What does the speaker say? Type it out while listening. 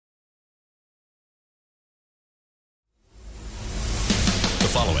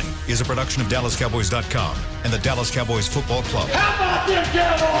is a production of DallasCowboys.com and the Dallas Cowboys Football Club. How about them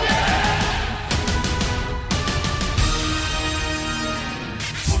Cowboys?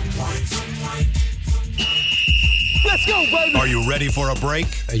 Let's go, baby! Are you ready for a break?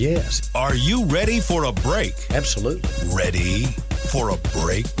 Yes. Are you ready for a break? Absolutely. Ready for a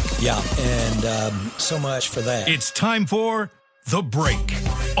break? Yeah, and so much for that. It's time for The Break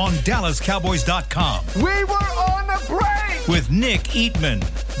on DallasCowboys.com. We were on the break! With Nick Eatman,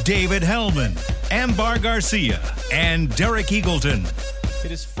 David Hellman, Ambar Garcia, and Derek Eagleton.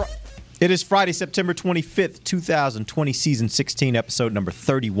 It is Friday, September 25th, 2020, Season 16, Episode number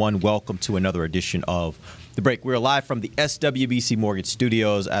 31. Welcome to another edition of The Break. We're live from the SWBC Mortgage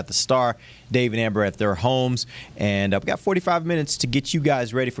Studios at the Star. Dave and Amber at their homes. And we've got 45 minutes to get you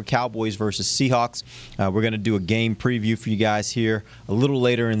guys ready for Cowboys versus Seahawks. We're going to do a game preview for you guys here a little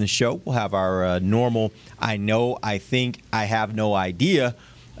later in the show. We'll have our normal I know, I think, I have no idea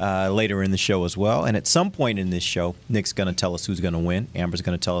later in the show as well. And at some point in this show, Nick's going to tell us who's going to win. Amber's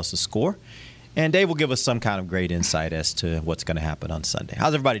going to tell us the score. And Dave will give us some kind of great insight as to what's going to happen on Sunday.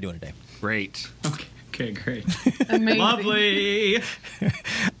 How's everybody doing today? Great. Okay, great. Amazing. Lovely.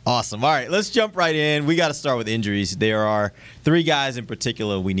 Awesome. All right, let's jump right in. We got to start with injuries. There are three guys in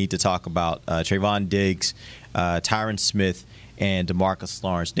particular we need to talk about. Trevon Diggs, Tyron Smith, and DeMarcus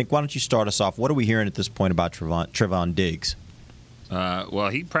Lawrence. Nick, why don't you start us off? What are we hearing at this point about Trevon Diggs? Well,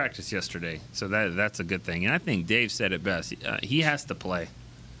 he practiced yesterday, so that's a good thing. And I think Dave said it best. He has to play.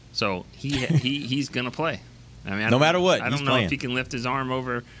 So he's going to play. I mean, no matter what, I don't know if he can lift his arm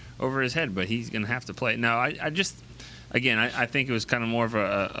over his head, but he's going to have to play. No, I just, again, I think it was kind of more of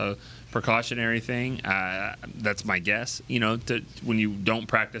a precautionary thing. That's my guess. You know, when you don't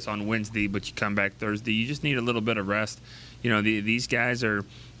practice on Wednesday, but you come back Thursday, you just need a little bit of rest. You know, these guys are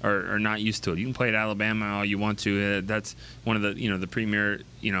not used to it. You can play at Alabama all you want to. That's one of the premier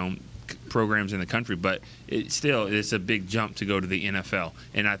programs in the country, but it's a big jump to go to the NFL.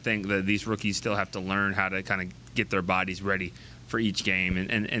 And I think that these rookies still have to learn how to kind of get their bodies ready for each game,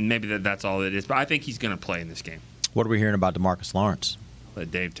 and maybe that's all it is. But I think he's going to play in this game. What are we hearing about DeMarcus Lawrence? Let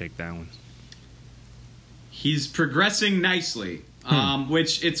Dave take that one. He's progressing nicely,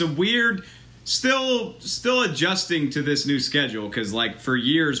 which it's a weird, still adjusting to this new schedule, because like for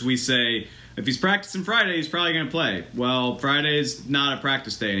years we say if he's practicing Friday, he's probably going to play. Well, Friday's not a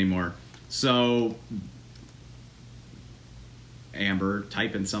practice day anymore. So, Amber,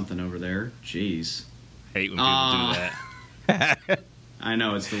 typing something over there. Jeez. Hate when people do that. I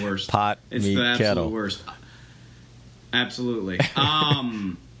know, it's the worst. It's the absolute kettle. Worst. Absolutely.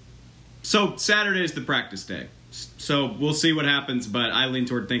 So, Saturday is the practice day. So, we'll see what happens, but I lean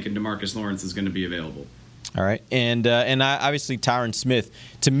toward thinking DeMarcus Lawrence is going to be available. All right, and obviously Tyron Smith,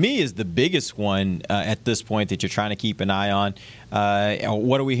 to me, is the biggest one at this point that you're trying to keep an eye on.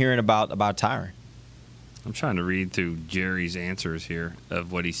 What are we hearing about Tyron? I'm trying to read through Jerry's answers here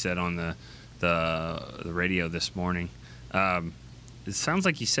of what he said on the radio this morning. It sounds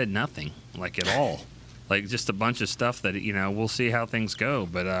like he said nothing, like at all, like just a bunch of stuff that we'll see how things go,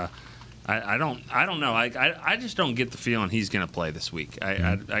 but. I don't know. I just don't get the feeling he's going to play this week.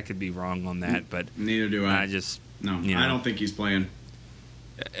 I could be wrong on that, but neither do I. I don't think he's playing.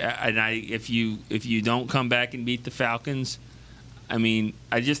 And if you don't come back and beat the Falcons, I mean,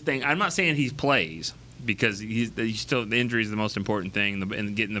 I just think I'm not saying he plays because he's still the injury is the most important thing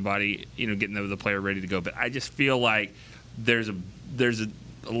and getting the body, getting the player ready to go. But I just feel like there's a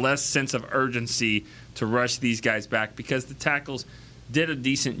less sense of urgency to rush these guys back because the tackles did a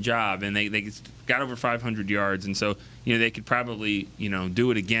decent job, and they got over 500 yards, and so they could probably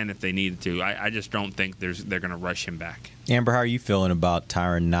do it again if they needed to. I just don't think they're going to rush him back. Amber, how are you feeling about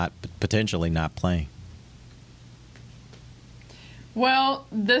Tyron potentially not playing? Well,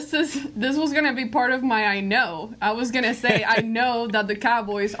 this was going to be part of my I know. I was going to say I know that the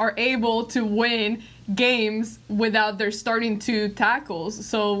Cowboys are able to win games without their starting two tackles.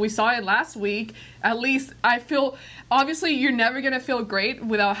 So we saw it last week. At least I feel, obviously you're never going to feel great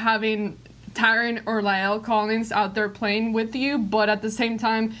without having Tyron or La'el Collins out there playing with you. But at the same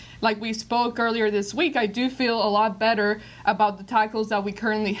time, like we spoke earlier this week, I do feel a lot better about the tackles that we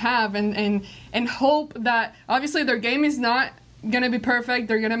currently have and hope that obviously their game is not going to be perfect.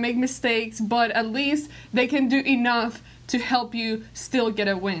 They're going to make mistakes, but at least they can do enough to help you still get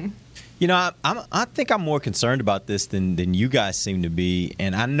a win. I think I'm more concerned about this than you guys seem to be,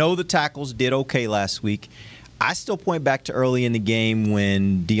 and I know the tackles did okay last week. I still point back to early in the game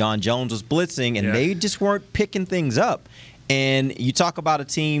when Deion Jones was blitzing, and they just weren't picking things up. And you talk about a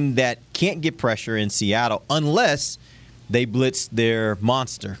team that can't get pressure in Seattle unless they blitz their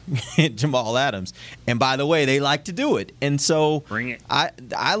monster, Jamal Adams. And by the way, they like to do it. And so Bring it.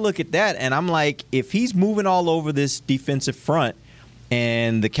 I look at that and I'm like, if he's moving all over this defensive front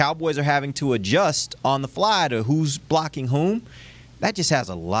and the Cowboys are having to adjust on the fly to who's blocking whom, that just has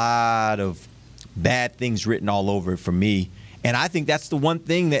a lot of bad things written all over it for me. And I think that's the one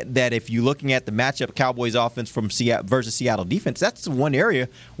thing that if you're looking at the matchup Cowboys offense from Seattle versus Seattle defense, that's the one area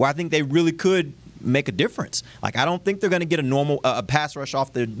where I think they really could make a difference. Like, I don't think they're going to get a normal pass rush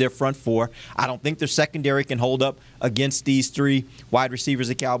off their front four. I don't think their secondary can hold up against these three wide receivers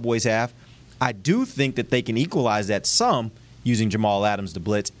the Cowboys have. I do think that they can equalize that some using Jamal Adams to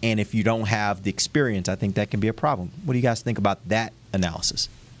blitz, and if you don't have the experience, I think that can be a problem. What do you guys think about that analysis?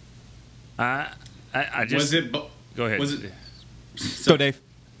 I just go ahead. Go, Dave.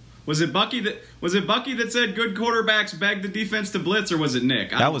 Was it Bucky that said good quarterbacks beg the defense to blitz, or was it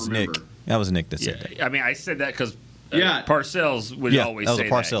Nick? That was Nick. That was Nick that said that. I mean, I said that because Yeah. Parcells would always that was say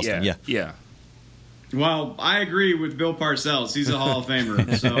a Parcells that. thing, Yeah. Well, I agree with Bill Parcells. He's a Hall of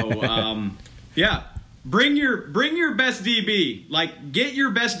Famer. So, yeah. Bring your best DB. Like, get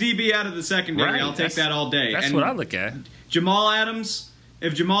your best DB out of the secondary. Right. I'll take that all day. That's and what I look at. Jamal Adams.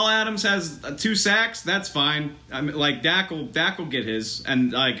 If Jamal Adams has 2 sacks, that's fine. I mean, like, Dak will get his.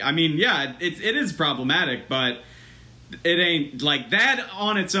 And, like, I mean, yeah, it is problematic, but it ain't like that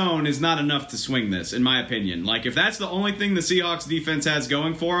on its own is not enough to swing this, in my opinion. Like, if that's the only thing the Seahawks defense has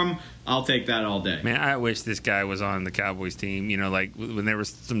going for them, I'll take that all day. Man, I wish this guy was on the Cowboys team. You know, like when there was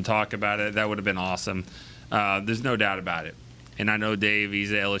some talk about it, that would have been awesome. There's no doubt about it. And I know Dave,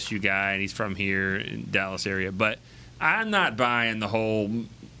 he's an LSU guy, and he's from here in Dallas area. But I'm not buying the whole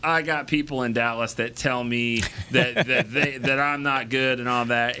I got people in Dallas that tell me that I'm not good and all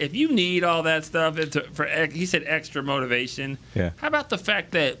that. If you need all that stuff, he said extra motivation. Yeah. How about the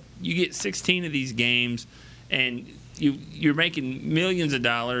fact that you get 16 of these games and you're making millions of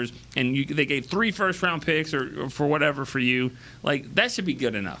dollars, and they gave 3 first-round picks or for whatever for you. Like, that should be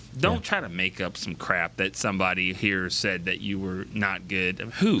good enough. Don't try to make up some crap that somebody here said that you were not good.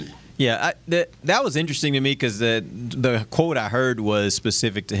 Who? Yeah, that was interesting to me because the quote I heard was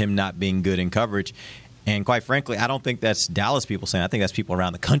specific to him not being good in coverage. And quite frankly, I don't think that's Dallas people saying. I think that's people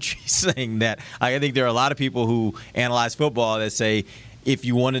around the country saying that. I think there are a lot of people who analyze football that say if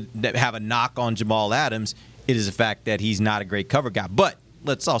you want to have a knock on Jamal Adams, it is the fact that he's not a great cover guy. But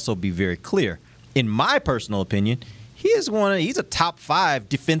let's also be very clear. In my personal opinion, he's a top 5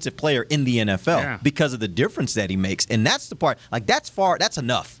 defensive player in the NFL because of the difference that he makes. And that's the part, like, that's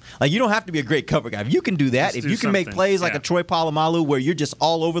enough. Like, you don't have to be a great cover guy. If you can do that, if you can make plays like a Troy Polamalu where you're just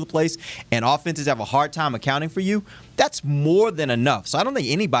all over the place and offenses have a hard time accounting for you, that's more than enough. So I don't think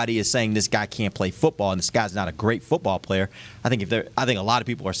anybody is saying this guy can't play football and this guy's not a great football player. I think a lot of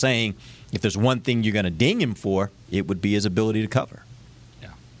people are saying if there's one thing you're going to ding him for, it would be his ability to cover. Yeah.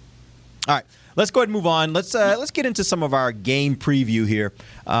 All right. Let's go ahead and move on. Let's get into some of our game preview here.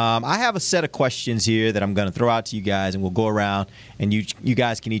 I have a set of questions here that I'm going to throw out to you guys, and we'll go around, and you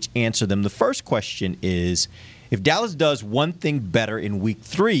guys can each answer them. The first question is, if Dallas does one thing better in Week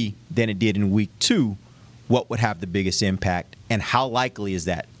 3 than it did in Week 2, what would have the biggest impact, and how likely is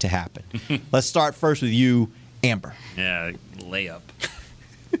that to happen? Let's start first with you, Amber. Yeah, layup.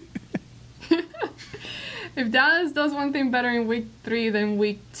 If Dallas does one thing better in Week 3 than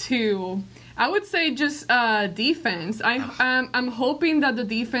Week 2, I would say just defense. I'm hoping that the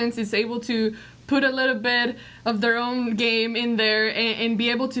defense is able to put a little bit of their own game in there and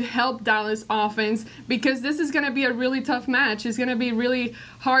be able to help Dallas offense, because this is going to be a really tough match. It's going to be really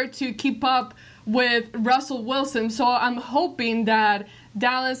hard to keep up with Russell Wilson. So I'm hoping that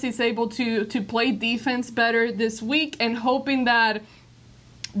Dallas is able to play defense better this week, and hoping that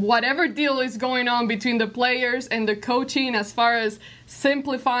whatever deal is going on between the players and the coaching as far as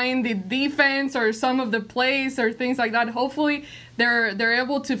simplifying the defense or some of the plays or things like that, hopefully they're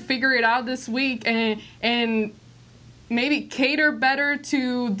able to figure it out this week and maybe cater better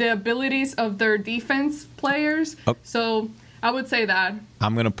to the abilities of their defense players. Okay. So I would say that.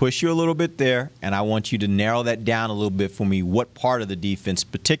 I'm going to push you a little bit there, and I want you to narrow that down a little bit for me. What part of the defense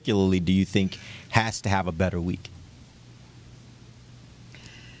particularly do you think has to have a better week?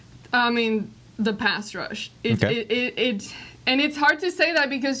 I mean, the pass rush. Okay. And it's hard to say that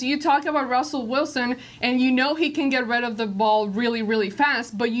because you talk about Russell Wilson and you know he can get rid of the ball really, really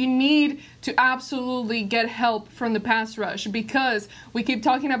fast, but you need to absolutely get help from the pass rush, because we keep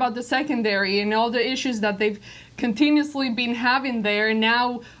talking about the secondary and all the issues that they've continuously been having there. And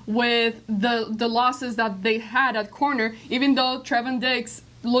now with the losses that they had at corner, even though Trevon Diggs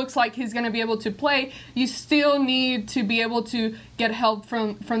looks like he's going to be able to play, you still need to be able to get help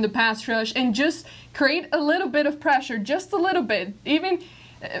from the pass rush and just create a little bit of pressure, just a little bit. Even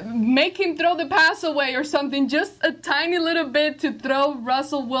make him throw the pass away or something, just a tiny little bit to throw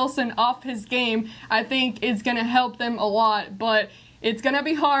Russell Wilson off his game. I think it's going to help them a lot, but it's going to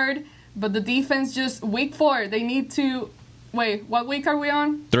be hard. But the defense just week 4, they need to. Wait, what week are we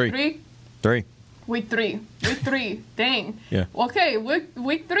on? 3. Week 3. Dang. Yeah. Okay,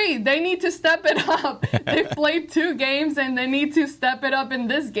 week 3. They need to step it up. They've played 2 games and they need to step it up in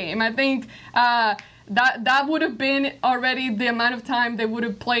this game. I think that would have been already the amount of time they would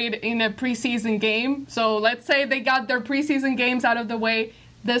have played in a preseason game. So let's say they got their preseason games out of the way.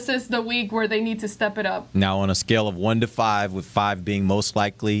 This is the week where they need to step it up. Now, on a scale of 1 to 5, with 5 being most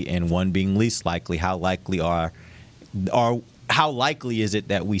likely and 1 being least likely, how likely is it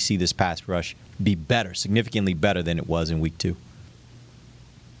that we see this pass rush be better, significantly better than it was in week 2?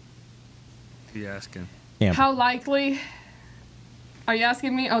 Who are you asking? Amber. How likely? Are you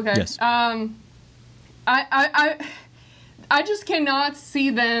asking me? Okay. Yes. I just cannot see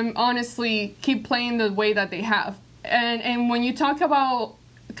them honestly keep playing the way that they have. And when you talk about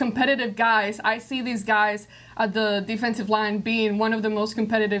competitive guys, I see these guys at the defensive line being one of the most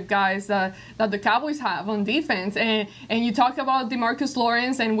competitive guys that the Cowboys have on defense. And you talk about DeMarcus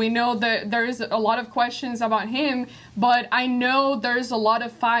Lawrence, and we know that there's a lot of questions about him, but I know there's a lot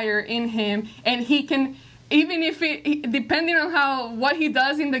of fire in him, and he can, even if depending on what he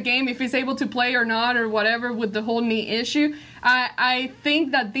does in the game, if he's able to play or not or whatever with the whole knee issue, I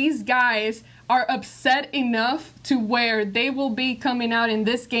think that these guys are upset enough to where they will be coming out in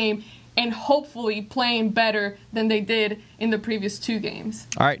this game and hopefully playing better than they did in the previous 2 games.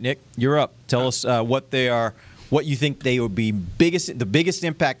 All right, Nick, you're up. Tell us what you think they would be the biggest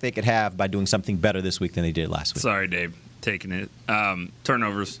impact they could have by doing something better this week than they did last week. Sorry, Dave. Taking it.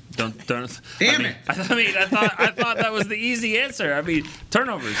 Turnovers. Don't. Damn it! I thought that was the easy answer. I mean,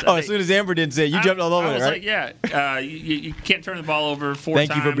 turnovers. As soon as Amber didn't say it, you jumped all over it, right? I was like, yeah. You can't turn the ball over 4 times.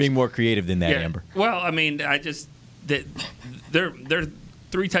 Thank you for being more creative than that, yeah. Amber. Well, I mean, they're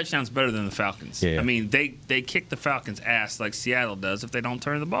 3 touchdowns better than the Falcons. Yeah. I mean, they kick the Falcons' ass like Seattle does if they don't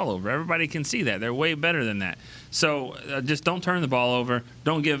turn the ball over. Everybody can see that. They're way better than that. So just don't turn the ball over.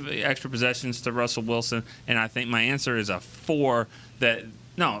 Don't give extra possessions to Russell Wilson. And I think my answer is a 4 that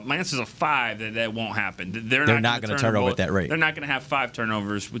 – no, my answer is a 5 that won't happen. They're not going to turn over at that rate. They're not going to have 5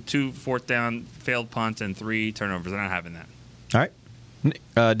 turnovers with 2 fourth down failed punts and 3 turnovers. They're not having that. All right.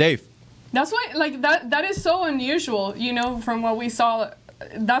 Dave. That's why, like, that is so unusual, from what we saw.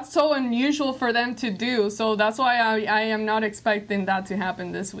 That's so unusual for them to do. So that's why I am not expecting that to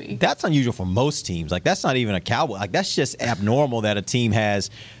happen this week. That's unusual for most teams. Like, that's not even a Cowboy. Like, that's just abnormal that a team has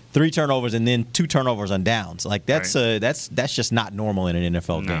 3 turnovers and then 2 turnovers on downs. Like, that's just not normal in an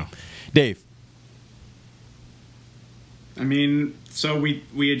NFL game. Dave. I mean, so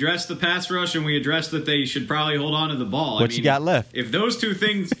we addressed the pass rush and we addressed that they should probably hold on to the ball. What you got left? If those two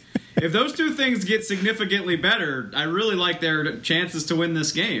things get significantly better, I really like their chances to win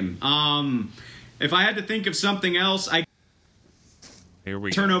this game. If I had to think of something else, Here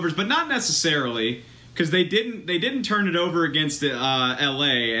we turnovers, but not necessarily, because they didn't turn it over against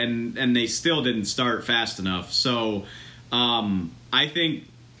LA, and they still didn't start fast enough. So I think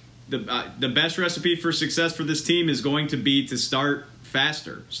the best recipe for success for this team is going to be to start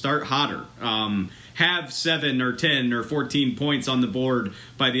faster, start hotter, have 7 or 10 or 14 points on the board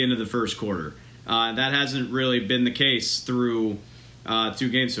by the end of the first quarter. That hasn't really been the case through 2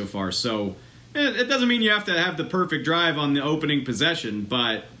 games so far. So it doesn't mean you have to have the perfect drive on the opening possession,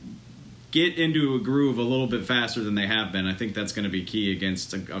 but get into a groove a little bit faster than they have been. I think that's going to be key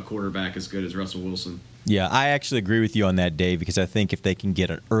against a quarterback as good as Russell Wilson. Yeah, I actually agree with you on that, Dave, because I think if they can get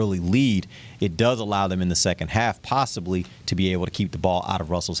an early lead, it does allow them in the second half possibly to be able to keep the ball out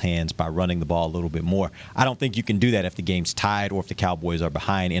of Russell's hands by running the ball a little bit more. I don't think you can do that if the game's tied or if the Cowboys are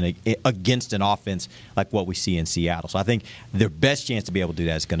behind against an offense like what we see in Seattle. So I think their best chance to be able to do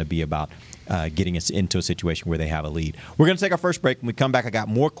that is going to be about getting us into a situation where they have a lead. We're going to take our first break. When we come back, I got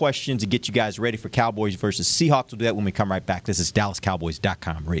more questions to get you guys ready for Cowboys versus Seahawks. We'll do that when we come right back. This is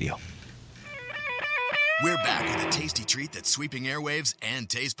DallasCowboys.com radio. We're back with a tasty treat that's sweeping airwaves and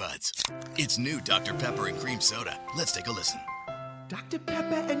taste buds. It's new Dr. Pepper and Cream Soda. Let's take a listen. Dr.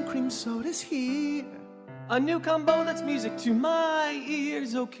 Pepper and Cream Soda's here. A new combo that's music to my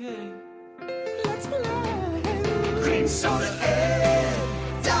ears, okay. Let's play. Cream Soda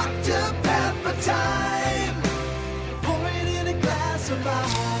and Dr. Pepper time. Pour it in a glass of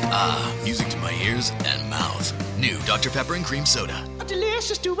ice. Music to my ears and mouth. New Dr. Pepper and Cream Soda. A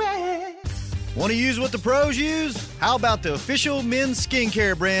delicious duet. Want to use what the pros use? How about the official men's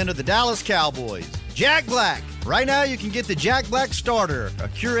skincare brand of the Dallas Cowboys, Jack Black? Right now, you can get the Jack Black Starter, a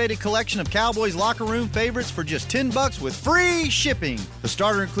curated collection of Cowboys locker room favorites for just $10 with free shipping. The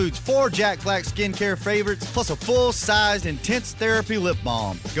starter includes 4 Jack Black skincare favorites, plus a full-sized intense therapy lip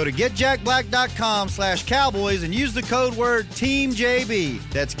balm. Go to getjackblack.com/cowboys and use the code word TEAMJB.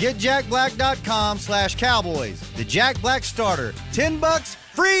 That's getjackblack.com/cowboys. The Jack Black Starter, $10,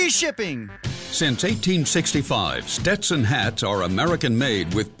 free shipping. Since 1865, Stetson hats are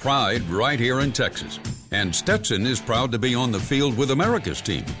American-made with pride right here in Texas. And Stetson is proud to be on the field with America's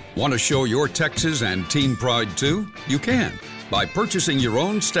team. Want to show your Texas and team pride too? You can. By purchasing your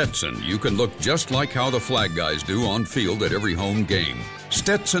own Stetson, you can look just like how the flag guys do on field at every home game.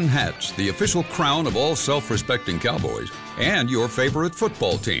 Stetson hats, the official crown of all self-respecting Cowboys, and your favorite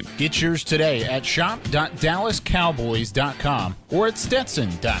football team. Get yours today at shop.dallascowboys.com or at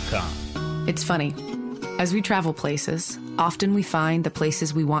stetson.com. It's funny. As we travel places, often we find the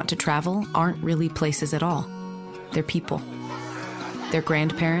places we want to travel aren't really places at all. They're people. They're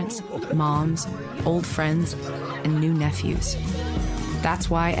grandparents, moms, old friends, and new nephews.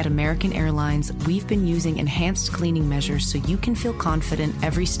 That's why at American Airlines, we've been using enhanced cleaning measures so you can feel confident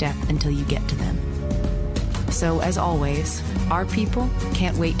every step until you get to them. So, as always, our people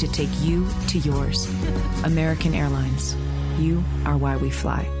can't wait to take you to yours. American Airlines. You are why we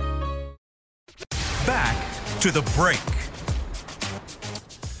fly. Back to the break.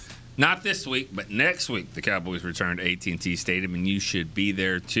 Not this week, but next week, the Cowboys return to AT&T Stadium, and you should be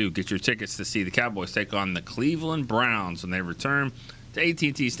there too. Get your tickets to see the Cowboys take on the Cleveland Browns when they return to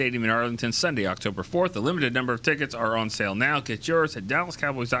AT&T Stadium in Arlington Sunday, October 4th. A limited number of tickets are on sale now. Get yours at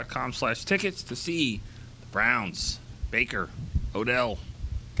dallascowboys.com/tickets to see the Browns. Baker, Odell.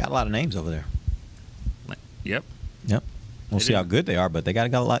 Got a lot of names over there. Yep. We'll see how good they are, but they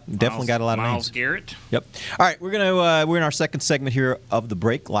got a lot. Definitely got a lot of names. Myles Garrett. Yep. All right, we're in our second segment here of the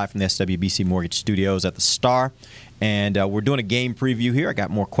break, live from the SWBC Mortgage Studios at the Star, and we're doing a game preview here. I got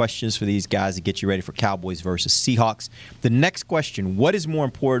more questions for these guys to get you ready for Cowboys versus Seahawks. The next question: what is more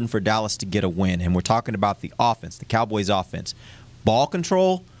important for Dallas to get a win? And we're talking about the offense, the Cowboys' offense, ball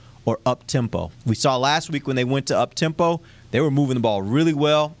control or up tempo. We saw last week when they went to up tempo. They were moving the ball really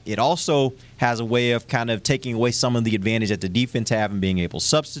well. It also has a way of kind of taking away some of the advantage that the defense have and being able to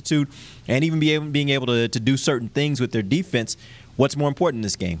substitute and even being able to do certain things with their defense. What's more important in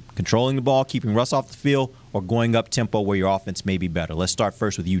this game? Controlling the ball, keeping Russ off the field, or going up tempo where your offense may be better? Let's start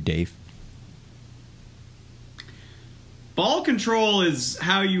first with you, Dave. Ball control is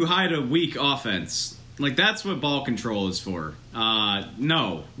how you hide a weak offense. Like, that's what ball control is for.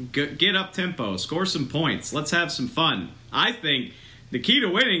 Get up tempo, score some points. Let's have some fun. I think the key to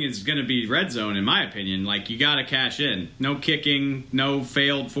winning is going to be red zone, in my opinion. Like, you got to cash in. No kicking, no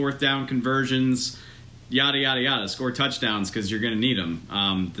failed fourth down conversions, yada, yada, yada. Score touchdowns because you're going to need them.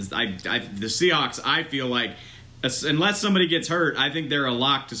 The Seahawks, I feel like, unless somebody gets hurt, I think they're a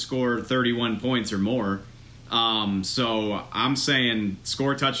lock to score 31 points or more. So I'm saying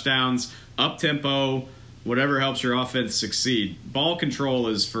score touchdowns, up tempo, whatever helps your offense succeed. Ball control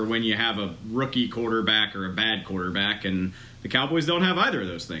is for when you have a rookie quarterback or a bad quarterback, and the Cowboys don't have either of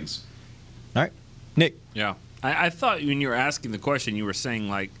those things. All right. Nick. Yeah. I thought when you were asking the question, you were saying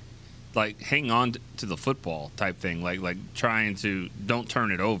like hang on to the football type thing, like trying to don't turn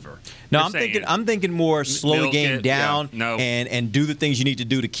it over. No, I'm thinking more slow the game down and do the things you need to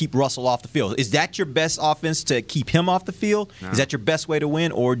do to keep Russell off the field. Is that your best offense to keep him off the field? No. Is that your best way to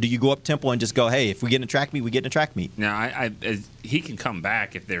win, or do you go up tempo and just go, hey, if we get in a track meet, we get in a track meet? No, he can come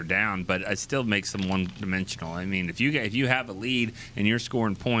back if they're down, but it still makes them one-dimensional. I mean, if you have a lead and you're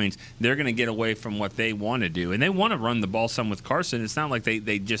scoring points, they're going to get away from what they want to do, and they want to run the ball some with Carson. It's not like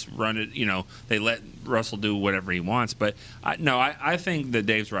they just run it. They let Russell do whatever he wants. But I think that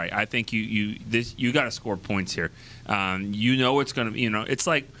Dave's right. I think you got to score points here. It's going to it's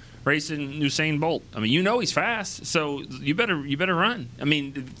like racing Usain Bolt. I mean, he's fast, so you better run. I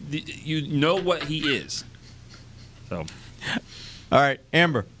mean, you know what he is. So, all right,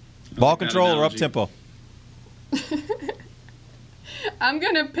 Amber, ball control or up tempo? I'm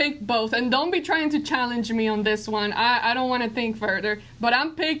going to pick both, and don't be trying to challenge me on this one. I don't want to think further, but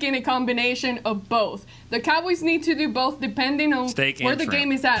I'm picking a combination of both. The Cowboys need to do both depending on where the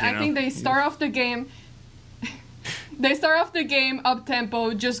game is at. I think they start off the game up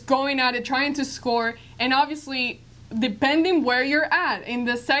tempo, just going at it, trying to score, and obviously depending where you're at in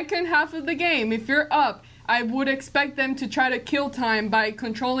the second half of the game, if you're up, I would expect them to try to kill time by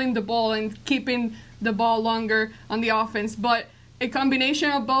controlling the ball and keeping the ball longer on the offense. But a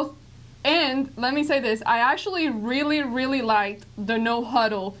combination of both. And let me say this, I actually really, really liked the no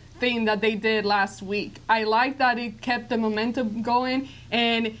huddle thing that they did last week. I like that it kept the momentum going,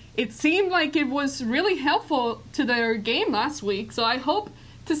 and it seemed like it was really helpful to their game last week. So I hope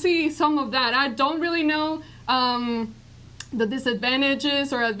to see some of that. I don't really know the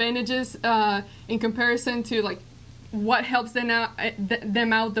disadvantages or advantages in comparison to like what helps them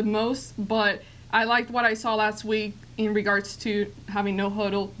out the most, but I liked what I saw last week in regards to having no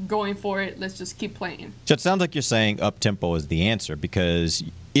huddle, going for it. Let's just keep playing. So it sounds like you're saying up tempo is the answer, because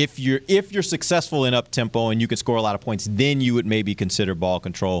if you're successful in up tempo and you can score a lot of points, then you would maybe consider ball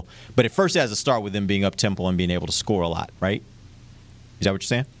control. But it first has to start with them being up tempo and being able to score a lot, right? Is that what you're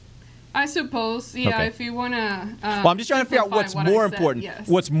saying? I suppose, yeah. Okay. If you want to. Well, I'm just trying to figure out what's more important. Yes.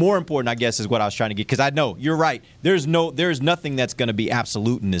 What's more important, I guess, is what I was trying to get. Because I know you're right. There's nothing that's going to be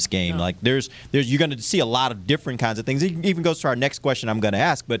absolute in this game. No. Like you're going to see a lot of different kinds of things. It even goes to our next question I'm going to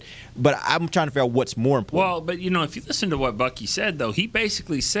ask. But I'm trying to figure out what's more important. Well, but if you listen to what Bucky said, though, he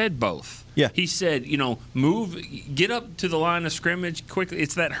basically said both. Yeah. He said, get up to the line of scrimmage quickly.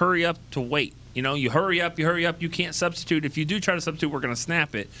 It's that hurry up to wait. You hurry up, you can't substitute. If you do try to substitute, we're going to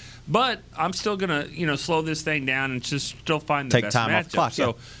snap it. But I'm still going to, slow this thing down and just still find the best matchup. Off the clock,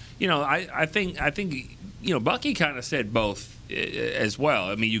 so, I think Bucky kind of said both as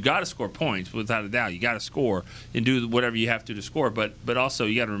well. I mean, you got to score points without a doubt. You got to score and do whatever you have to score. But also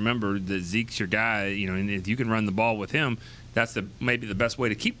you got to remember that Zeke's your guy, and if you can run the ball with him, that's maybe the best way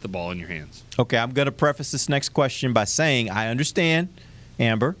to keep the ball in your hands. Okay, I'm going to preface this next question by saying I understand,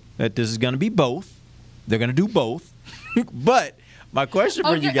 Amber, that this is going to be both. They're going to do both. But my question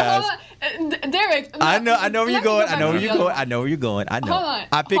for you guys, Derek. I know where you're going. I know where you're going. I know. Hold on,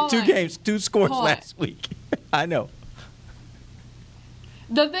 I picked two scores last week. I know.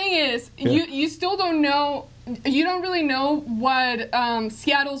 The thing is, you still don't know. You don't really know what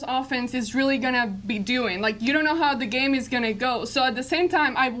Seattle's offense is really going to be doing. Like, you don't know how the game is going to go. So at the same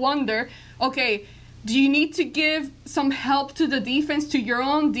time, I wonder, okay, do you need to give some help to the defense, to your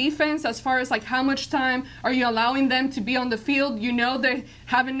own defense, as far as like how much time are you allowing them to be on the field? They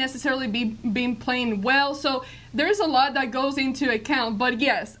haven't necessarily been playing well. So there's a lot that goes into account. But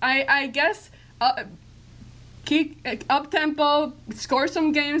yes, I guess keep up tempo, score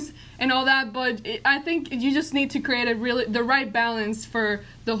some games and all that. But I think you just need to create the right balance for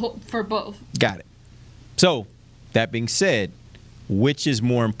both. Got it. So that being said, which is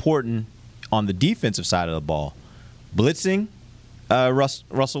more important on the defensive side of the ball, blitzing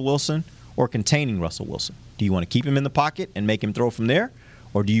Russell Wilson or containing Russell Wilson? Do you want to keep him in the pocket and make him throw from there?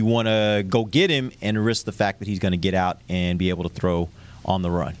 Or do you want to go get him and risk the fact that he's going to get out and be able to throw on the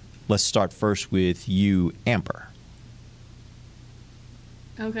run? Let's start first with you, Amber.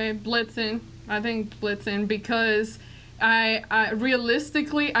 Okay, blitzing. I think blitzing, because I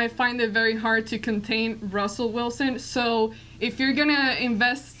realistically, I find it very hard to contain Russell Wilson. So if you're going to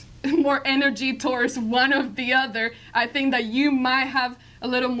invest more energy towards one or the other, I think that you might have a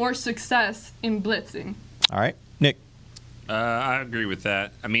little more success in blitzing. All right, Nick. I agree with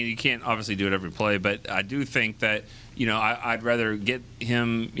that. I mean, you can't obviously do it every play, but I do think that I'd rather get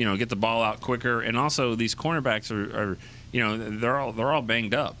him, get the ball out quicker, and also these cornerbacks are they're all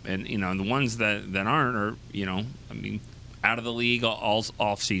banged up, and the ones that aren't are out of the league all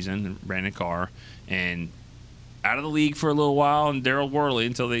off season, Brandon Carr, and out of the league for a little while, and Darryl Worley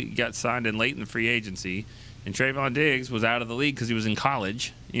until they got signed in late in the free agency. And Trayvon Diggs was out of the league because he was in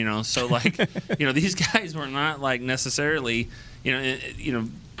college, So, these guys were not, necessarily,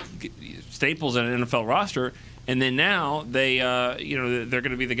 staples in an NFL roster. And then now they're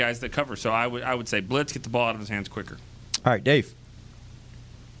going to be the guys that cover. So I would say blitz, get the ball out of his hands quicker. All right, Dave.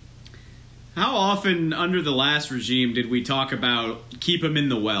 How often under the last regime did we talk about keep him in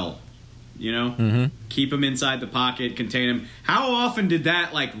the well? Keep him inside the pocket, contain him. How often did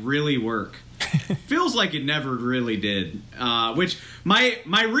that really work? Feels like it never really did. Which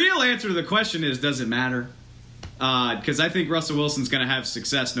my real answer to the question is, does it matter? Because I think Russell Wilson's going to have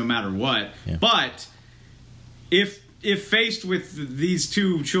success no matter what. Yeah. But if faced with these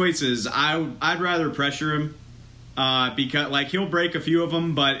two choices, I'd rather pressure him. Because he'll break a few of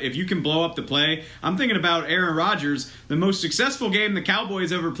them, but if you can blow up the play, I'm thinking about Aaron Rodgers. The most successful game the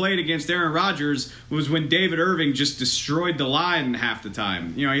Cowboys ever played against Aaron Rodgers was when David Irving just destroyed the line half the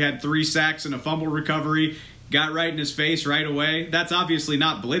time. He had 3 sacks and a fumble recovery, got right in his face right away. That's obviously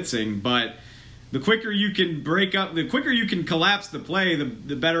not blitzing, but the quicker you can the quicker you can collapse the play,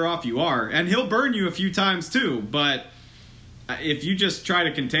 the better off you are. And he'll burn you a few times too, but if you just try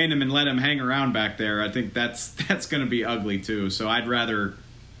to contain him and let him hang around back there, I think that's going to be ugly too. So I'd rather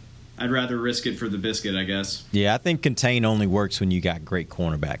risk it for the biscuit, I guess. Yeah, I think contain only works when you got great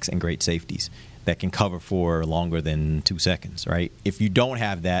cornerbacks and great safeties. that can cover for longer than 2 seconds, right? If you don't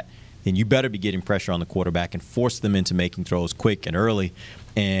have that, then you better be getting pressure on the quarterback and force them into making throws quick and early.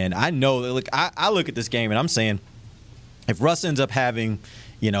 And I know, look, I look at this game and I'm saying, if Russ ends up having,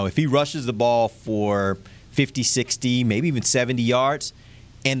 if he rushes the ball for 50, 60, maybe even 70 yards,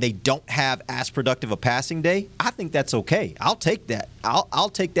 and they don't have as productive a passing day, I think that's okay. I'll take that. I'll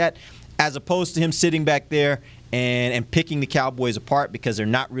take that as opposed to him sitting back there and picking the Cowboys apart because they're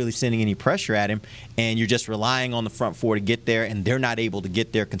not really sending any pressure at him, and you're just relying on the front four to get there, and they're not able to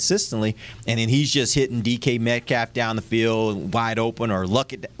get there consistently, and then he's just hitting DK Metcalf down the field wide open or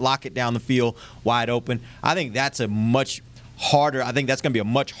Lockett down the field wide open. I think that's going to be a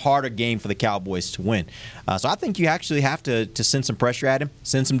much harder game for the Cowboys to win. So I think you actually have to send some pressure at him,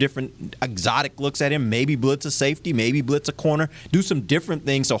 send some different exotic looks at him, maybe blitz a safety, maybe blitz a corner, do some different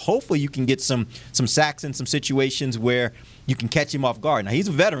things. So hopefully you can get some sacks in some situations where you can catch him off guard. Now, he's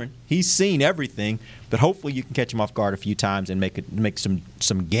a veteran. He's seen everything, but hopefully you can catch him off guard a few times and make some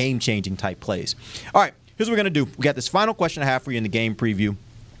game-changing type plays. All right, here's what we're going to do. We got this final question I have for you in the game preview.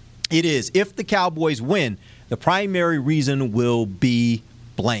 It is, if the Cowboys win, the primary reason will be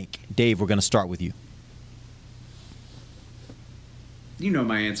blank. Dave, we're going to start with you. You know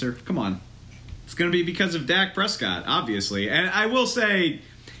my answer. Come on. It's going to be because of Dak Prescott, obviously. And I will say,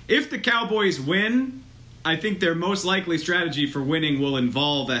 if the Cowboys win, I think their most likely strategy for winning will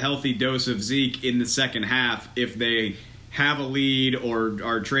involve a healthy dose of Zeke in the second half if they have a lead or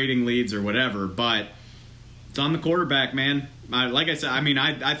are trading leads or whatever. But it's on the quarterback, man. Like I said,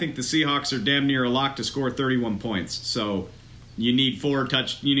 I think the Seahawks are damn near a lock to score 31 points. So you need 4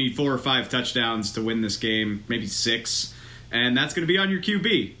 or 5 touchdowns to win this game, maybe 6, and that's going to be on your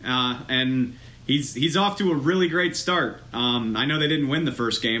QB. And he's off to a really great start. I know they didn't win the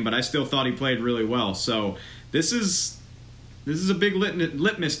first game, but I still thought he played really well. So this is a big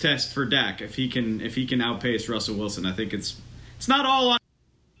litmus test for Dak if he can outpace Russell Wilson. I think it's not all on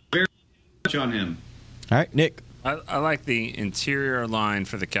very much on him. All right, Nick. I like the interior line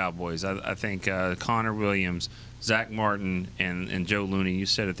for the Cowboys. I think Connor Williams, Zach Martin, and Joe Looney. You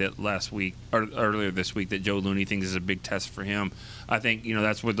said it that last week or earlier this week that Joe Looney thinks is a big test for him. I think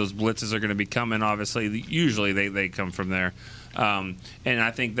that's where those blitzes are going to be coming. Obviously, usually they come from there. And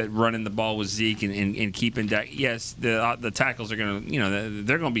I think that running the ball with Zeke and keeping Dak, yes, the tackles are going to,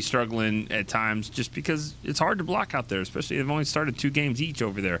 they're going to be struggling at times just because it's hard to block out there, especially they've only started 2 games each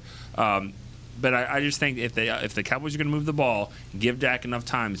over there. But I just think if the Cowboys are going to move the ball, give Dak enough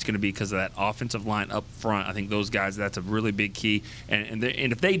time, it's going to be because of that offensive line up front. I think those guys, that's a really big key. And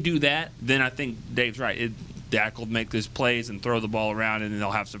if they do that, then I think Dave's right. Dak will make those plays and throw the ball around, and then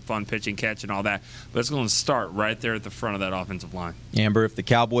they'll have some fun pitch and catch and all that. But it's going to start right there at the front of that offensive line. Amber, if the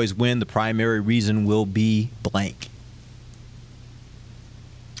Cowboys win, the primary reason will be blank.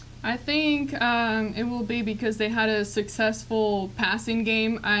 I think it will be because they had a successful passing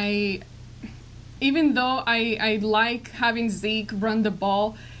game. Even though I like having Zeke run the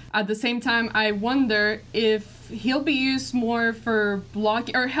ball, at the same time, I wonder if he'll be used more for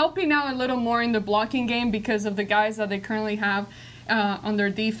blocking or helping out a little more in the blocking game because of the guys that they currently have on their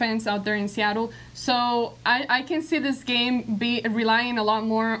defense out there in Seattle. So I can see this game be relying a lot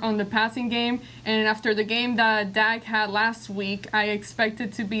more on the passing game. And after the game that Dak had last week, I expect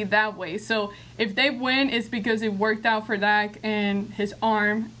it to be that way. So if they win, it's because it worked out for Dak and his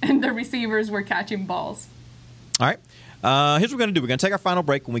arm and the receivers were catching balls. All right. Here's what we're going to do. We're going to take our final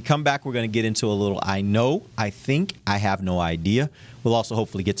break. When we come back, we're going to get into a little I know, I think, I have no idea. We'll also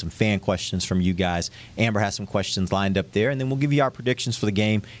hopefully get some fan questions from you guys. Amber has some questions lined up there, and then we'll give you our predictions for the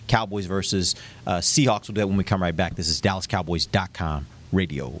game, Cowboys versus Seahawks. We'll do that when we come right back. This is DallasCowboys.com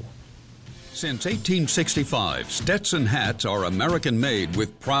radio. Since 1865, Stetson hats are American-made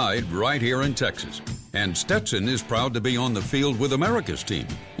with pride right here in Texas. And Stetson is proud to be on the field with America's team.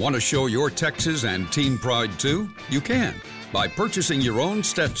 Want to show your Texas and team pride too? You can. By purchasing your own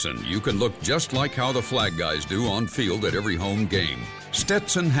Stetson, you can look just like how the flag guys do on field at every home game.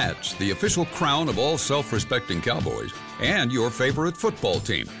 Stetson hats, the official crown of all self-respecting Cowboys, and your favorite football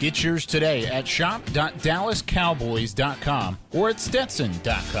team. Get yours today at shop.dallascowboys.com or at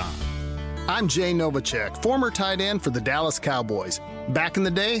stetson.com. I'm Jay Novacek, former tight end for the Dallas Cowboys. Back in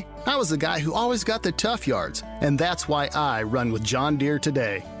the day, I was the guy who always got the tough yards, and that's why I run with John Deere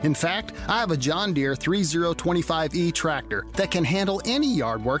today. In fact, I have a John Deere 3025E tractor that can handle any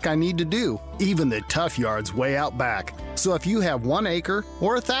yard work I need to do, even the tough yards way out back. So if you have 1 acre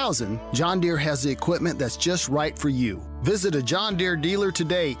or 1,000, John Deere has the equipment that's just right for you. Visit a John Deere dealer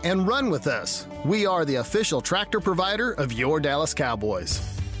today and run with us. We are the official tractor provider of your Dallas Cowboys.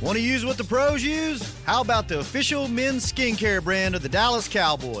 Want to use what the pros use? How about the official men's skincare brand of the Dallas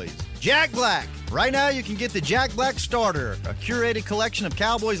Cowboys, Jack Black? Right now, you can get the Jack Black Starter, a curated collection of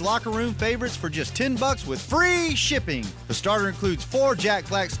Cowboys locker room favorites for just $10 with free shipping. The starter includes 4 Jack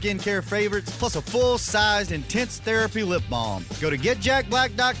Black skincare favorites, plus a full-sized intense therapy lip balm. Go to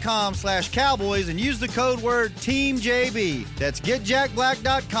getjackblack.com/Cowboys and use the code word TEAMJB. That's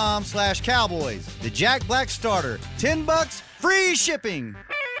getjackblack.com/Cowboys. The Jack Black Starter, $10, free shipping.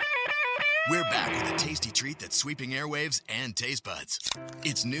 We're back with a tasty treat that's sweeping airwaves and taste buds.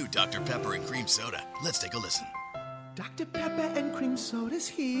 It's new Dr. Pepper and Cream Soda. Let's take a listen. Dr. Pepper and Cream Soda's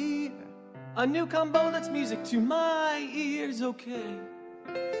here. A new combo that's music to my ears, okay.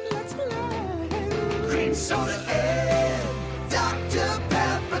 Let's play. Cream Soda and Dr.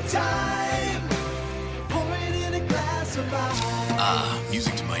 Pepper time. Pour it in a glass of ice.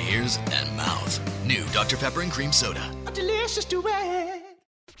 Music to my ears and mouth. New Dr. Pepper and Cream Soda. A delicious duet.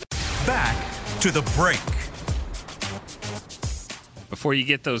 Back to the break. Before you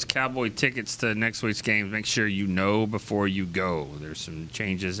get those Cowboy tickets to next week's games, make sure you know before you go. There's some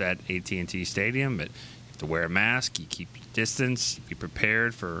changes at AT&T Stadium, but you have to wear a mask, you keep your distance, be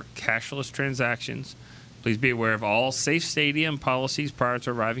prepared for cashless transactions. Please be aware of all safe stadium policies prior to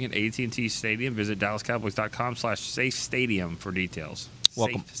arriving at AT&T Stadium. Visit DallasCowboys.com/SafeStadium for details.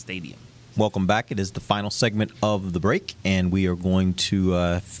 Welcome. Safe Stadium. Welcome back. It is the final segment of the break, and we are going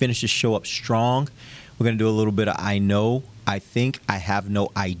to finish the show up strong. We're going to do a little bit of I know, I think, I have no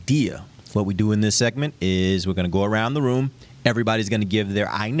idea. What we do in this segment is we're going to go around the room. Everybody's going to give their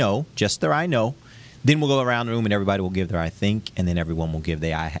I know, just their I know. Then we'll go around the room, and everybody will give their I think, and then everyone will give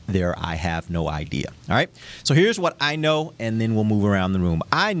their I have no idea. All right? So here's what I know, and then we'll move around the room.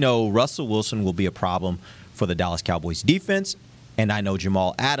 I know Russell Wilson will be a problem for the Dallas Cowboys defense. And I know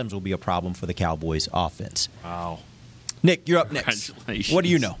Jamal Adams will be a problem for the Cowboys offense. Wow. Nick, you're up next. Congratulations. What do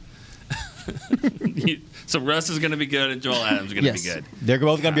you know? So Russ is going to be good and Joel Adams is going to be good. They're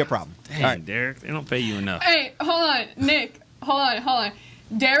both going to be a problem. Dang, all right. Derek, they don't pay you enough. Hey, hold on, Nick. Hold on.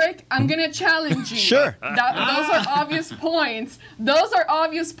 Derek, I'm going to challenge you. Sure. Those are obvious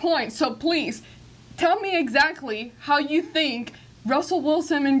points. So please, tell me exactly how you think Russell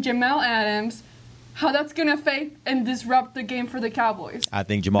Wilson and Jamal Adams, how that's going to affect and disrupt the game for the Cowboys. I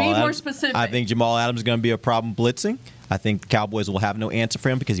think Jamal Adams, more specific. I think Jamal Adams is going to be a problem blitzing. I think the Cowboys will have no answer for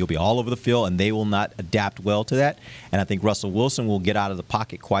him because he'll be all over the field, and they will not adapt well to that. And I think Russell Wilson will get out of the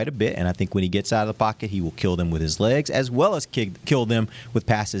pocket quite a bit, and I think when he gets out of the pocket, he will kill them with his legs as well as kill them with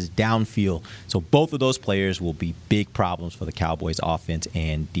passes downfield. So both of those players will be big problems for the Cowboys offense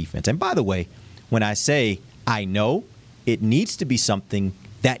and defense. And by the way, when I say I know, it needs to be something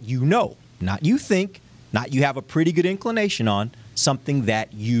that you know. Not you think, not you have a pretty good inclination on, something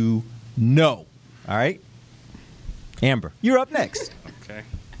that you know. All right? Amber, you're up next. Okay.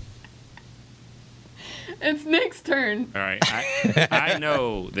 It's Nick's turn. All right. I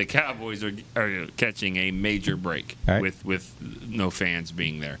know the Cowboys are catching a major break with no fans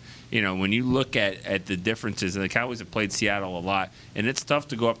being there. You know, when you look at the differences, and the Cowboys have played Seattle a lot, and it's tough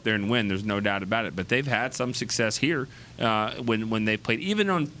to go up there and win. There's no doubt about it. But they've had some success here when they've played. Even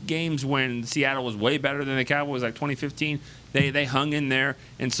on games when Seattle was way better than the Cowboys, like 2015, they hung in there.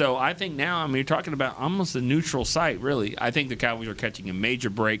 And so I think now, you're talking about almost a neutral site, really. I think the Cowboys are catching a major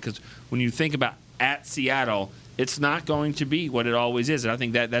break because when you think about at Seattle, it's not going to be what it always is. And I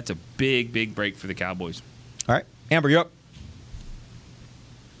think that's a big, big break for the Cowboys. All right. Amber, you're up.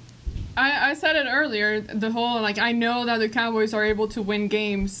 I said it earlier, the whole, I know that the Cowboys are able to win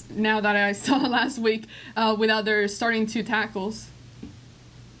games now that I saw last week without their starting 2 tackles.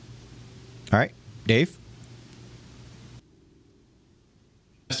 All right. Dave?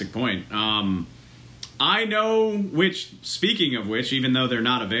 Fantastic point. I know speaking of which, even though they're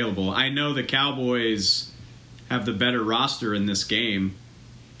not available, I know the Cowboys have the better roster in this game.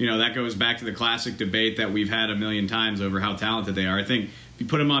 You know, that goes back to the classic debate that we've had a million times over how talented they are. I think if you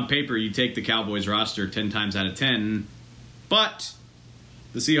put them on paper, you take the Cowboys roster 10 times out of 10. But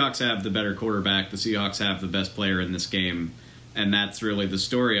the Seahawks have the better quarterback. The Seahawks have the best player in this game. And that's really the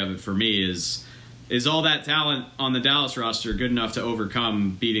story of it for me is all that talent on the Dallas roster good enough to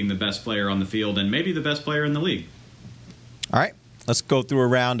overcome beating the best player on the field and maybe the best player in the league? All right. Let's go through a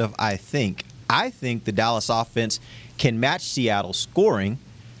round of I think. I think the Dallas offense can match Seattle's scoring.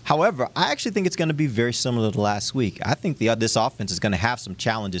 However, I actually think it's going to be very similar to last week. I think this offense is going to have some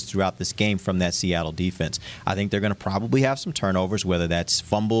challenges throughout this game from that Seattle defense. I think they're going to probably have some turnovers, whether that's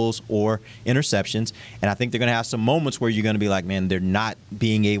fumbles or interceptions. And I think they're going to have some moments where you're going to be like, man, they're not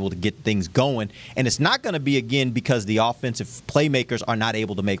being able to get things going. And it's not going to be, again, because the offensive playmakers are not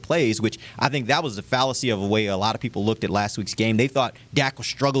able to make plays, which I think that was the fallacy of the way a lot of people looked at last week's game. They thought Dak was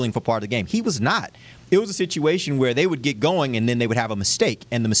struggling for part of the game. He was not. It was a situation where they would get going and then they would have a mistake,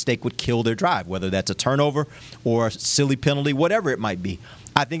 and the mistake would kill their drive, whether that's a turnover or a silly penalty, whatever it might be.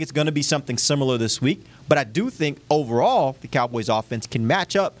 I think it's going to be something similar this week, but I do think overall the Cowboys offense can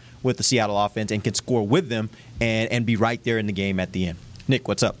match up with the Seattle offense and can score with them and be right there in the game at the end. Nick,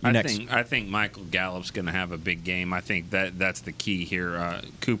 what's up? You're next. I think Michael Gallup's going to have a big game. I think that's the key here.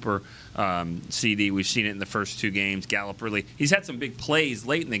 Cooper, CD, we've seen it in the first two games. Gallup really, he's had some big plays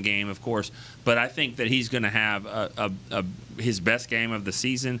late in the game, of course, but I think that he's going to have his best game of the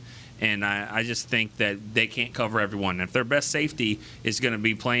season. And I just think that they can't cover everyone. If their best safety is going to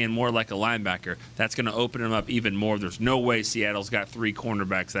be playing more like a linebacker, that's going to open them up even more. There's no way Seattle's got three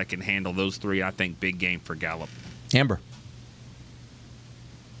cornerbacks that can handle those three. I think big game for Gallup. Amber.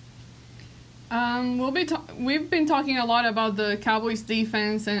 We've been talking a lot about the Cowboys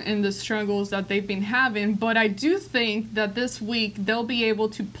defense and the struggles that they've been having, but I do think that this week they'll be able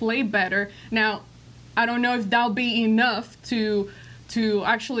to play better. Now, I don't know if that'll be enough to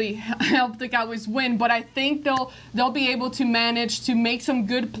actually help the Cowboys win, but I think they'll be able to manage to make some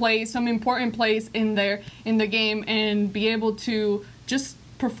good plays, some important plays in the game, and be able to just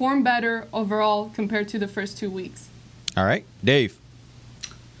perform better overall compared to the first 2 weeks. All right, Dave.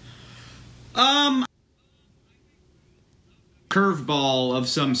 Curveball of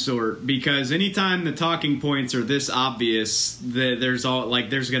some sort, because anytime the talking points are this obvious, there's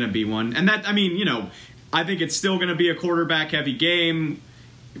going to be one. And that, I mean, you know, I think it's still going to be a quarterback heavy game.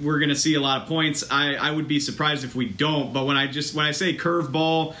 We're going to see a lot of points. I would be surprised if we don't. But when I say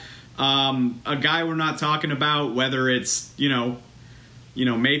curveball, a guy we're not talking about, whether it's, you know,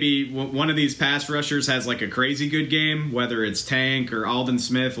 maybe one of these pass rushers has like a crazy good game, whether it's Tank or Aldon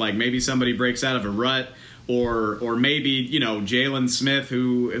Smith, like maybe somebody breaks out of a rut, or maybe, you know, Jalen Smith,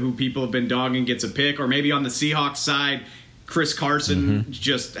 who people have been dogging, gets a pick, or maybe on the Seahawks side, Chris Carson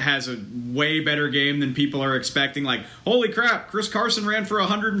just has a way better game than people are expecting. Like, holy crap, Chris Carson ran for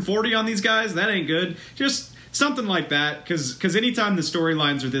 140 on these guys? That ain't good. Just something like that, because anytime the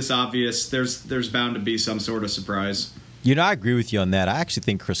storylines are this obvious, there's bound to be some sort of surprise. You know, I agree with you on that. I actually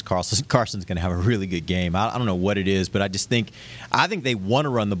think Chris Carson's going to have a really good game. I don't know what it is, but I think they want to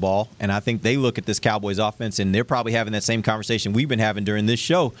run the ball, and I think they look at this Cowboys offense, and they're probably having that same conversation we've been having during this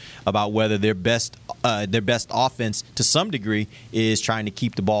show about whether their best offense, to some degree, is trying to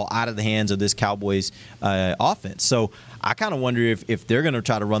keep the ball out of the hands of this Cowboys offense. So I kind of wonder if they're going to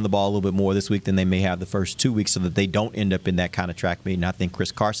try to run the ball a little bit more this week than they may have the first 2 weeks, so that they don't end up in that kind of track meet. And I think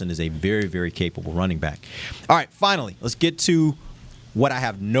Chris Carson is a very, very capable running back. All right, finally, let's get to what I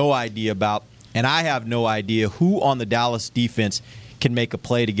have no idea about, and I have no idea who on the Dallas defense can make a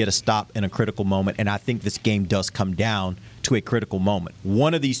play to get a stop in a critical moment, and I think this game does come down to a critical moment.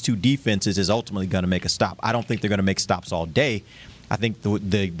 One of these two defenses is ultimately going to make a stop. I don't think they're going to make stops all day. I think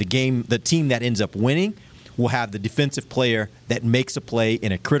the team that ends up winning will have the defensive player that makes a play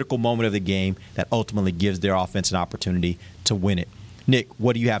in a critical moment of the game that ultimately gives their offense an opportunity to win it. Nick,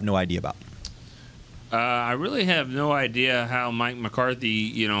 what do you have no idea about? I really have no idea how Mike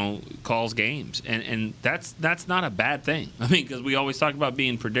McCarthy, calls games, and that's not a bad thing. I mean, because we always talk about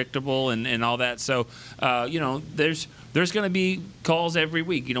being predictable and all that. So, there's going to be calls every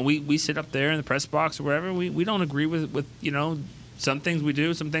week. We sit up there in the press box or wherever. We don't agree with some things we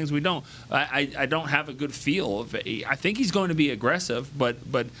do, some things we don't. I don't have a good feel of it. I think he's going to be aggressive, but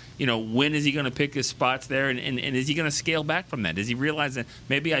when is he going to pick his spots there, and is he going to scale back from that? Does he realize that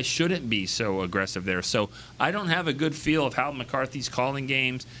maybe I shouldn't be so aggressive there? So I don't have a good feel of how McCarthy's calling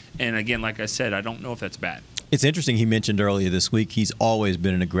games, and again, like I said, I don't know if that's bad. It's interesting. He mentioned earlier this week he's always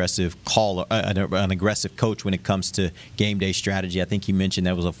been an aggressive caller, an aggressive coach when it comes to game day strategy. I think he mentioned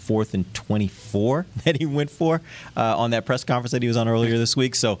that was a 4th and 24 that he went for on that press conference that he was on earlier this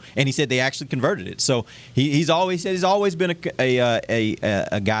week. So, and he said they actually converted it. So he's always been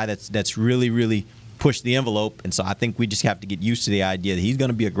a guy that's really pushed the envelope. And so I think we just have to get used to the idea that he's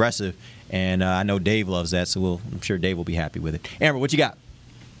going to be aggressive. And I know Dave loves that, so I'm sure Dave will be happy with it. Amber, what you got?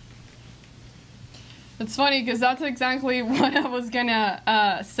 It's funny because that's exactly what I was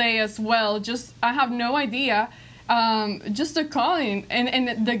gonna say as well. I have no idea. Just the calling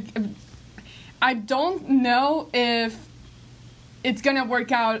I don't know if it's gonna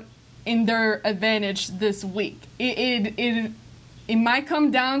work out in their advantage this week. In it might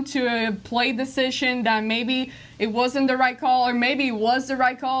come down to a play decision that maybe it wasn't the right call, or maybe it was the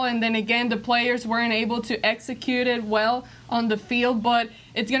right call, and then again the players weren't able to execute it well on the field. But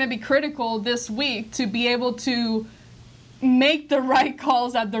it's going to be critical this week to be able to make the right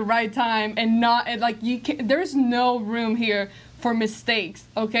calls at the right time, and not there's no room here for mistakes.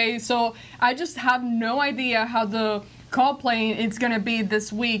 Okay, so I just have no idea how the call playing it's going to be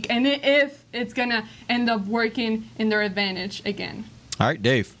this week, and if it's going to end up working in their advantage again. All right,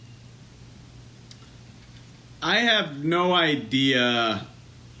 Dave. I have no idea.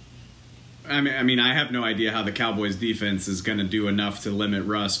 I mean, I have no idea how the Cowboys defense is going to do enough to limit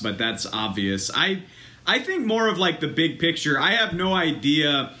Russ, but that's obvious. I think more of like the big picture. I have no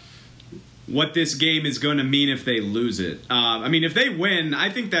idea what this game is going to mean if they lose it. I mean, if they win, I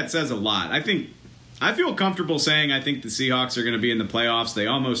think that says a lot. I feel comfortable saying I think the Seahawks are going to be in the playoffs. They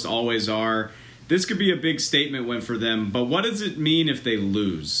almost always are. This could be a big statement win for them, but what does it mean if they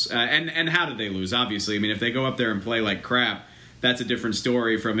lose? And how did they lose, obviously? I mean, if they go up there and play like crap, that's a different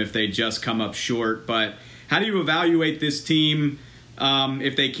story from if they just come up short. But how do you evaluate this team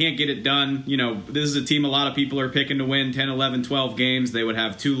if they can't get it done? You know, this is a team a lot of people are picking to win 10, 11, 12 games. They would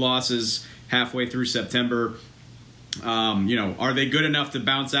have 2 losses halfway through September. You know, are they good enough to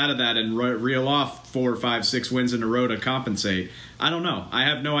bounce out of that and reel off 4, 5, 6 wins in a row to compensate? I don't know. I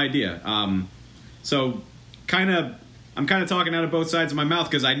have no idea. So I'm kind of talking out of both sides of my mouth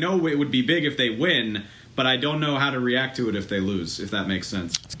because I know it would be big if they win, but I don't know how to react to it if they lose, if that makes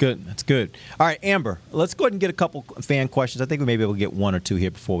sense. That's good. That's good. All right, Amber, let's go ahead and get a couple fan questions. I think we may be able to get 1 or 2 here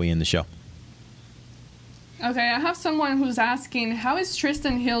before we end the show. Okay, I have someone who's asking, how is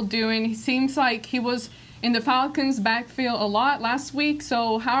Tristan Hill doing? He seems like he was in the Falcons' backfield a lot last week,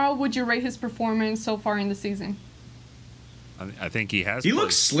 so how would you rate his performance so far in the season? I think he has. He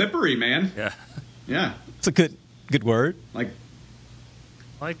looks slippery, man. Yeah. Yeah. It's a good word.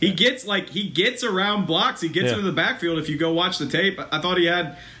 He gets around blocks. He gets into the backfield. If you go watch the tape, I thought he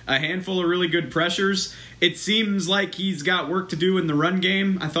had a handful of really good pressures. It seems like he's got work to do in the run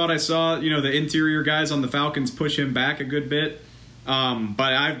game. I thought I saw, the interior guys on the Falcons push him back a good bit.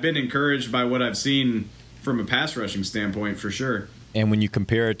 But I've been encouraged by what I've seen from a pass rushing standpoint for sure. And when you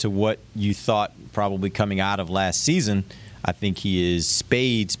compare it to what you thought probably coming out of last season, I think he is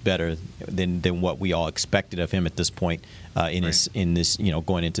spades better than what we all expected of him at this point in this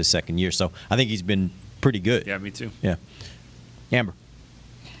going into second year. So I think he's been pretty good. Yeah, me too. Yeah, Amber.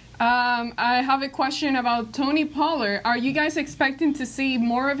 I have a question about Tony Pollard. Are you guys expecting to see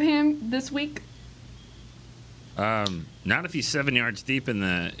more of him this week? Not if he's 7 yards deep in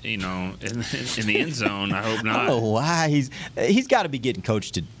the in the end zone. I hope not. I don't know why he's got to be getting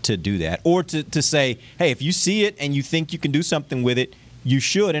coached to do that, or to say, hey, if you see it and you think you can do something with it, you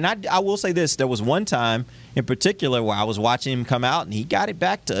should. And I will say this: there was one time in particular where I was watching him come out and he got it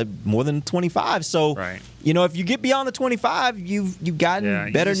back to more than 25. So if you get beyond the 25, you've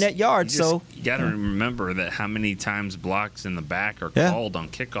gotten better net yards. So you got to remember that how many times blocks in the back are called on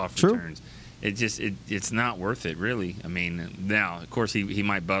kickoff returns. It's not worth it, really. I mean, now, of course, he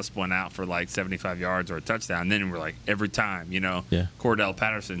might bust one out for like 75 yards or a touchdown. And then we're like, every time, Cordell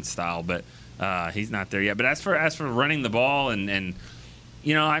Patterson style. But he's not there yet. But as for running the ball and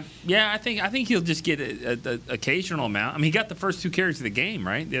I think he'll just get an occasional amount. I mean, he got the first 2 carries of the game,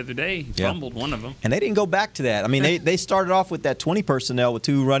 right? The other day, he fumbled one of them. And they didn't go back to that. I mean, they started off with that 20 personnel with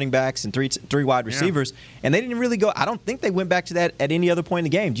 2 running backs and three wide receivers, and they didn't really go. I don't think they went back to that at any other point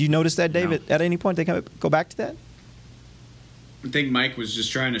in the game. Did you notice that, David? No. At any point they go back to that? I think Mike was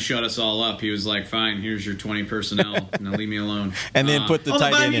just trying to shut us all up. He was like, "Fine, here's your 20 personnel. Now leave me alone." And then put the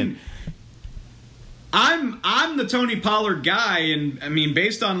tight end in. I'm the Tony Pollard guy, and I mean,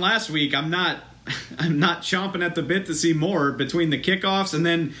 based on last week, I'm not chomping at the bit to see more between the kickoffs and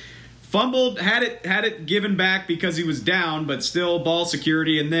then fumbled, had it given back because he was down, but still ball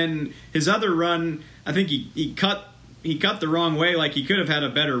security, and then his other run, I think he cut the wrong way. Like, he could have had a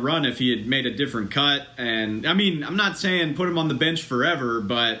better run if he had made a different cut. And I mean, I'm not saying put him on the bench forever,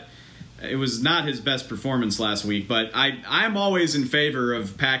 but it was not his best performance last week, but I'm always in favor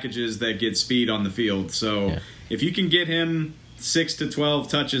of packages that get speed on the field. So if you can get him 6 to 12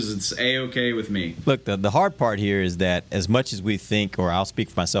 touches, it's A-okay with me. Look, the hard part here is that as much as we think, or I'll speak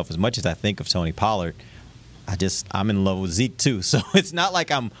for myself, as much as I think of Tony Pollard, I'm in love with Zeke too. So it's not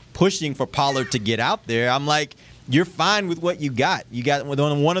like I'm pushing for Pollard to get out there. I'm like, you're fine with what you got. You got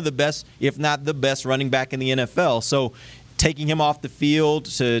one of the best, if not the best, running back in the NFL. So taking him off the field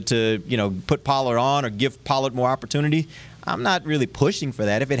to put Pollard on or give Pollard more opportunity, I'm not really pushing for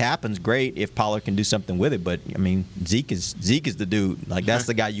that. If it happens, great. If Pollard can do something with it, but I mean, Zeke is the dude. Like, that's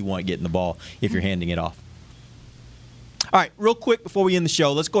the guy you want getting the ball if you're handing it off. All right, real quick before we end the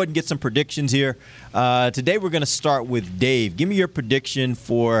show, let's go ahead and get some predictions here. Today we're going to start with Dave. Give me your prediction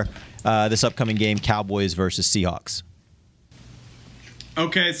for this upcoming game, Cowboys versus Seahawks.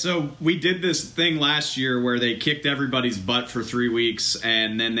 Okay, so we did this thing last year where they kicked everybody's butt for 3 weeks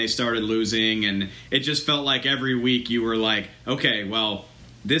and then they started losing, and it just felt like every week you were like, okay, well,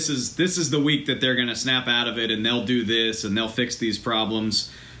 this is the week that they're going to snap out of it and they'll do this and they'll fix these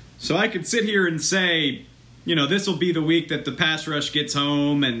problems. So I could sit here and say, this will be the week that the pass rush gets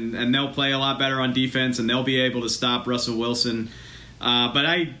home and they'll play a lot better on defense and they'll be able to stop Russell Wilson. But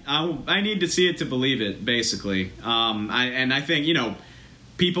I need to see it to believe it, basically. I think,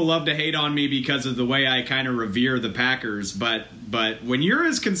 people love to hate on me because of the way I kind of revere the Packers, but when you're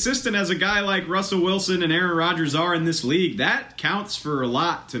as consistent as a guy like Russell Wilson and Aaron Rodgers are in this league, that counts for a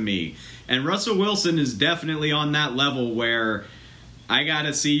lot to me. And Russell Wilson is definitely on that level where I got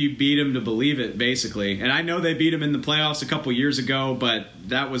to see you beat him to believe it, basically. And I know they beat him in the playoffs a couple years ago, but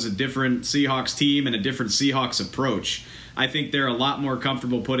that was a different Seahawks team and a different Seahawks approach. I think they're a lot more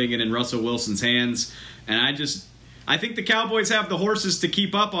comfortable putting it in Russell Wilson's hands, and I think the Cowboys have the horses to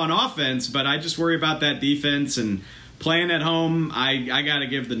keep up on offense, but I just worry about that defense and playing at home. I got to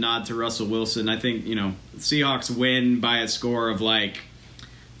give the nod to Russell Wilson. I think, Seahawks win by a score of like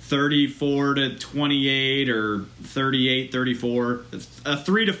 34-28 or 38-34. A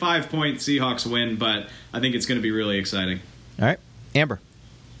 3 to 5 point Seahawks win, but I think it's going to be really exciting. All right, Amber.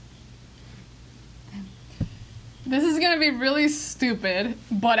 This is going to be really stupid,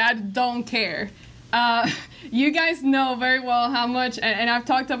 but I don't care. You guys know very well how much, and I've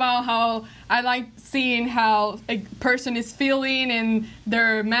talked about how I like seeing how a person is feeling and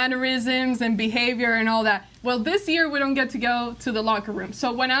their mannerisms and behavior and all that. Well, this year we don't get to go to the locker room.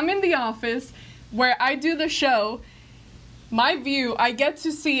 So when I'm in the office where I do the show, my view, I get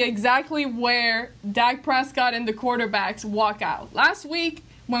to see exactly where Dak Prescott and the quarterbacks walk out. Last week,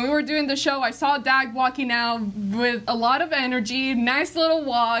 when we were doing the show, I saw Dak walking out with a lot of energy, nice little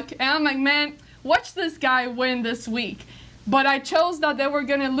walk, and I'm like, man, watch this guy win this week. But I chose that they were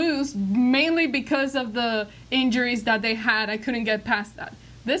going to lose mainly because of the injuries that they had. I couldn't get past that.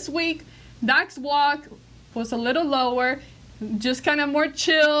 This week, Dak's walk was a little lower, just kind of more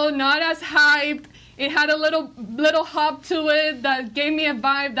chill, not as hyped. It had a little hop to it that gave me a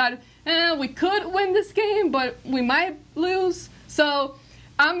vibe that we could win this game, but we might lose. So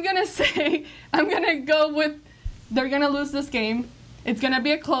I'm going to go with they're going to lose this game. It's going to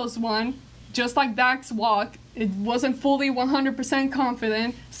be a close one. Just like Dak's walk, it wasn't fully 100%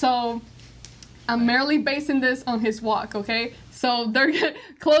 confident. So I'm merely basing this on his walk, okay? So they're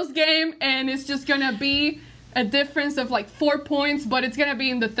close game, and it's just going to be a difference of like 4 points, but it's going to be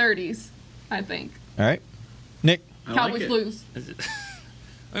in the 30s, I think. All right. Nick? Cowboys lose.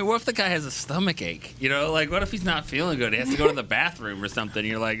 I mean, what if the guy has a stomach ache? What if he's not feeling good? He has to go to the bathroom or something.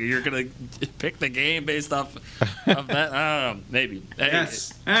 You're going to pick the game based off of that? I don't know. Maybe.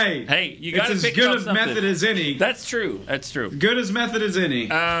 Yes. Hey, you got to pick good up as something. method as any. That's true. Good as method as any.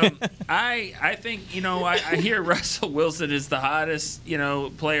 I think, I hear Russell Wilson is the hottest,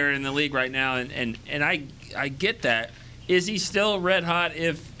 player in the league right now, and I get that. Is he still red hot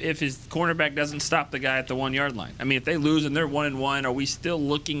if his cornerback doesn't stop the guy at the 1 yard line? I mean, if they lose and they're 1-1, are we still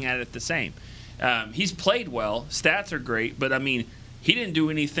looking at it the same? He's played well, stats are great, but I mean, he didn't do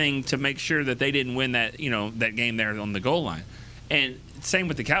anything to make sure that they didn't win that that game there on the goal line. And same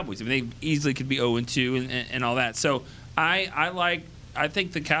with the Cowboys. I mean, they easily could be 0-2 and all that. So I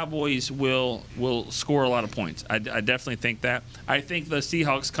think the Cowboys will score a lot of points. I definitely think that. I think the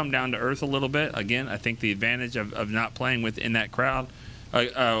Seahawks come down to earth a little bit. Again, I think the advantage of not playing within that crowd,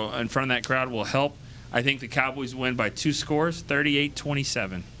 in front of that crowd, will help. I think the Cowboys win by 2 scores,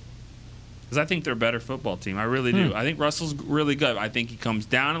 38-27. Because I think they're a better football team. I really do. I think Russell's really good. I think he comes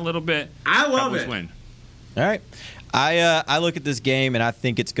down a little bit. I love Cowboys it. Win. All right. I look at this game, and I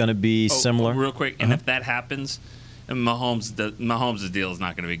think it's going to be similar. Real quick, and if that happens, Mahomes' deal is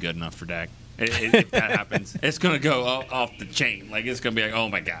not going to be good enough for Dak. If that happens, it's going to go off the chain. Like, it's going to be like, oh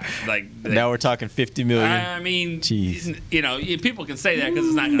my god! Now we're talking $50 million. I mean, jeez. People can say that because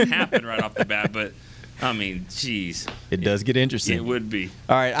it's not going to happen right off the bat. But I mean, jeez, it does get interesting. It would be.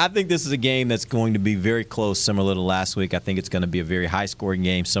 All right, I think this is a game that's going to be very close, similar to last week. I think it's going to be a very high-scoring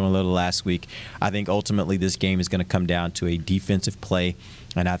game, similar to last week. I think ultimately this game is going to come down to a defensive play.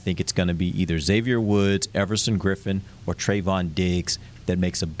 And I think it's going to be either Xavier Woods, Everson Griffin, or Trayvon Diggs that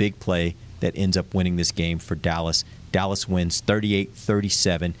makes a big play that ends up winning this game for Dallas. Dallas wins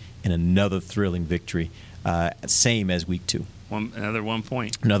 38-37 in another thrilling victory, same as week 2. Another 1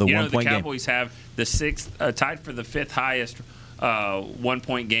 point. Another 1 point game. The Cowboys have the 6th, tied for the 5th highest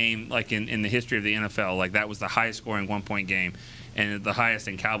 1-point game like in the history of the NFL. Like that was the highest scoring 1-point game, and the highest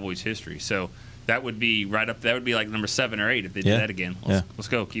in Cowboys history. So that would be right up. That would be like number 7 or 8 if they did that again. Let's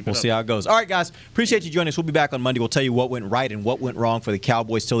go. Keep it up. We'll see how it goes. All right, guys. Appreciate you joining us. We'll be back on Monday. We'll tell you what went right and what went wrong for the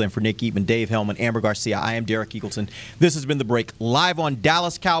Cowboys. Till then, for Nick Eatman, Dave Hellman, Amber Garcia, I am Derek Eagleton. This has been The Break, live on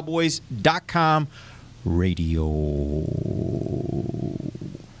DallasCowboys.com radio.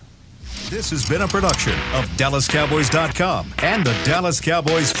 This has been a production of DallasCowboys.com and the Dallas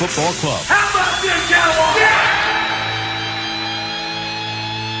Cowboys Football Club. How about this, Cowboys?